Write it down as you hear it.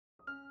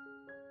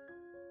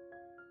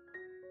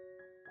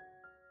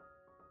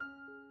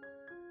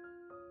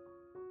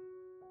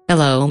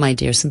Hello my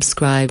dear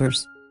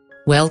subscribers.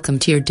 Welcome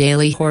to your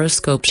daily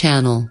horoscope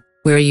channel,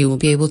 where you will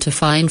be able to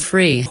find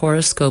free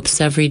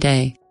horoscopes every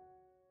day.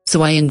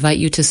 So I invite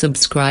you to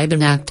subscribe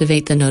and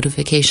activate the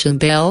notification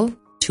bell,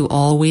 to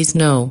always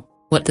know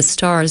what the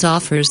stars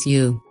offers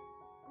you.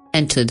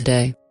 And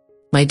today,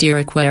 my dear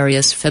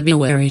Aquarius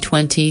February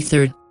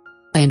 23rd,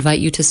 I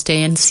invite you to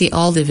stay and see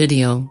all the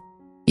video.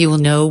 You will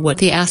know what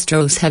the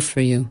Astros have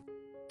for you.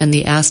 And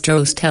the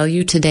Astros tell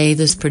you today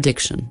this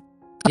prediction.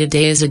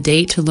 Today is a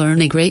day to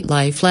learn a great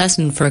life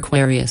lesson for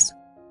Aquarius.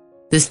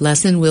 This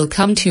lesson will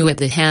come to you at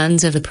the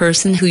hands of a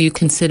person who you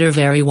consider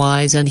very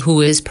wise and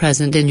who is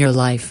present in your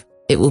life.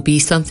 It will be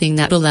something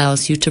that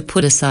allows you to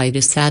put aside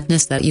a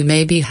sadness that you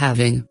may be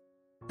having.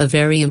 A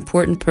very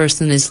important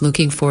person is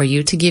looking for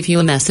you to give you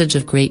a message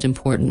of great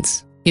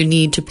importance. You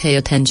need to pay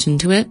attention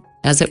to it,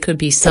 as it could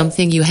be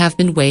something you have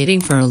been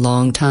waiting for a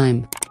long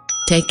time.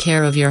 Take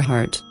care of your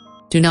heart.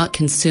 Do not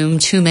consume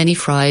too many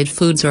fried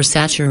foods or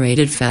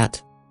saturated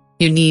fat.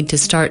 You need to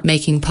start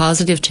making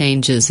positive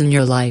changes in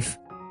your life.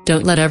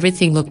 Don't let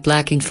everything look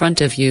black in front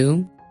of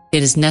you.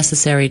 It is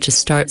necessary to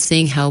start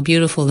seeing how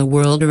beautiful the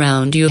world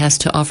around you has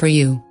to offer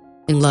you.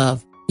 In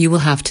love, you will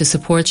have to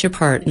support your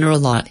partner a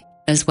lot,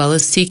 as well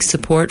as seek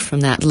support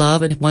from that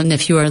loved one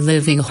if you are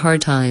living a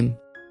hard time.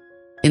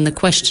 In the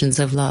questions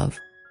of love,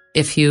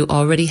 if you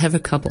already have a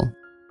couple,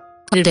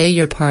 today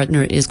your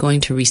partner is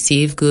going to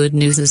receive good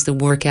news as the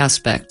work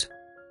aspect.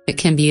 It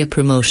can be a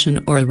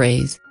promotion or a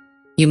raise.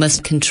 You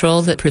must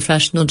control that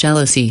professional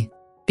jealousy,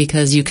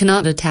 because you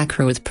cannot attack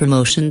her with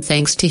promotion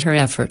thanks to her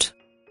effort.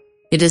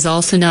 It is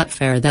also not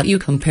fair that you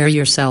compare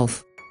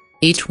yourself.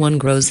 Each one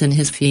grows in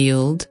his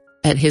field,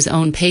 at his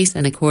own pace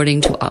and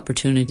according to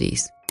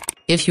opportunities.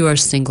 If you are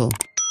single,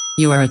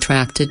 you are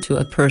attracted to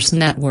a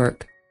person at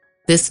work.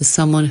 This is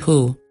someone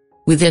who,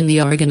 within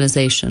the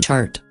organization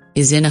chart,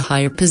 is in a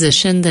higher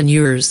position than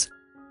yours.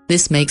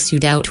 This makes you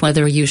doubt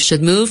whether you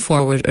should move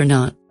forward or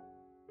not.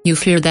 You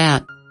fear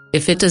that,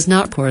 if it does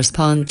not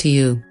correspond to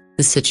you,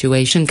 the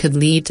situation could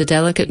lead to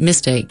delicate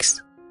mistakes.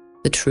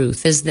 The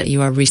truth is that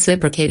you are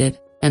reciprocated,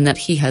 and that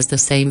he has the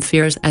same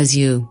fears as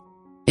you.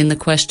 In the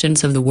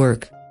questions of the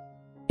work,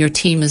 your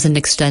team is an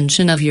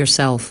extension of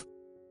yourself.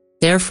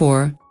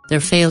 Therefore,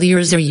 their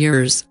failures are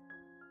yours.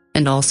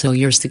 And also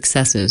your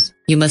successes.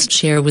 You must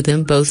share with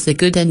them both the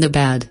good and the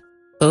bad,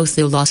 both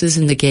the losses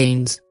and the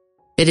gains.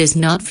 It is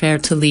not fair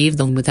to leave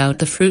them without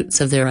the fruits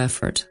of their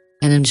effort,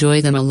 and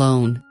enjoy them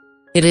alone.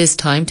 It is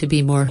time to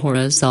be more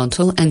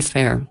horizontal and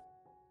fair.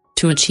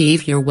 To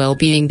achieve your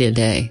well-being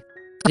today.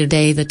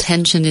 Today the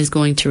tension is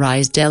going to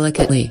rise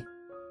delicately.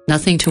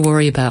 Nothing to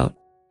worry about,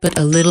 but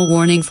a little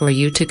warning for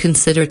you to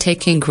consider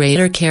taking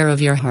greater care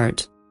of your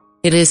heart.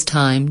 It is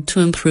time to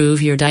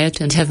improve your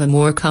diet and have a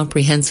more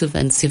comprehensive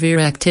and severe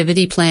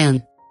activity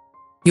plan.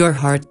 Your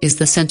heart is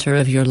the center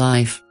of your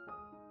life.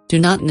 Do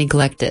not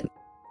neglect it.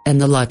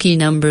 And the lucky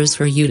numbers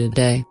for you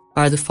today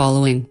are the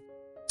following: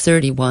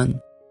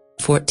 31,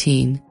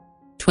 14,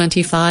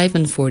 25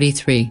 and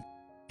 43.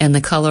 And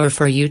the color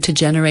for you to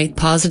generate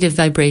positive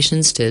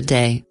vibrations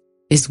today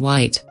is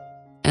white.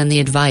 And the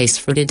advice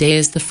for today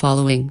is the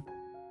following: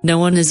 no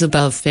one is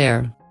above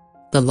fair.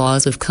 The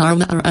laws of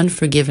karma are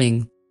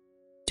unforgiving.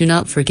 Do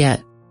not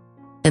forget.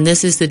 And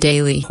this is the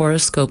daily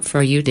horoscope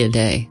for you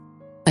today.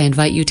 I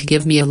invite you to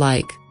give me a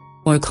like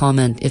or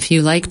comment if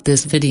you liked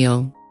this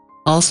video.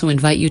 Also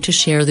invite you to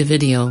share the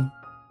video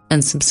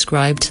and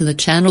subscribe to the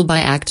channel by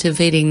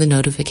activating the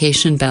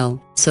notification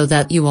bell, so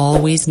that you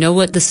always know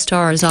what the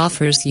stars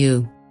offers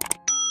you.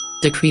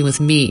 Decree with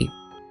me.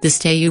 This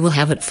day you will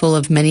have it full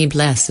of many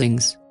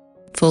blessings,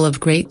 full of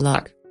great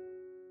luck,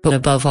 but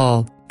above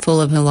all, full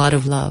of a lot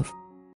of love.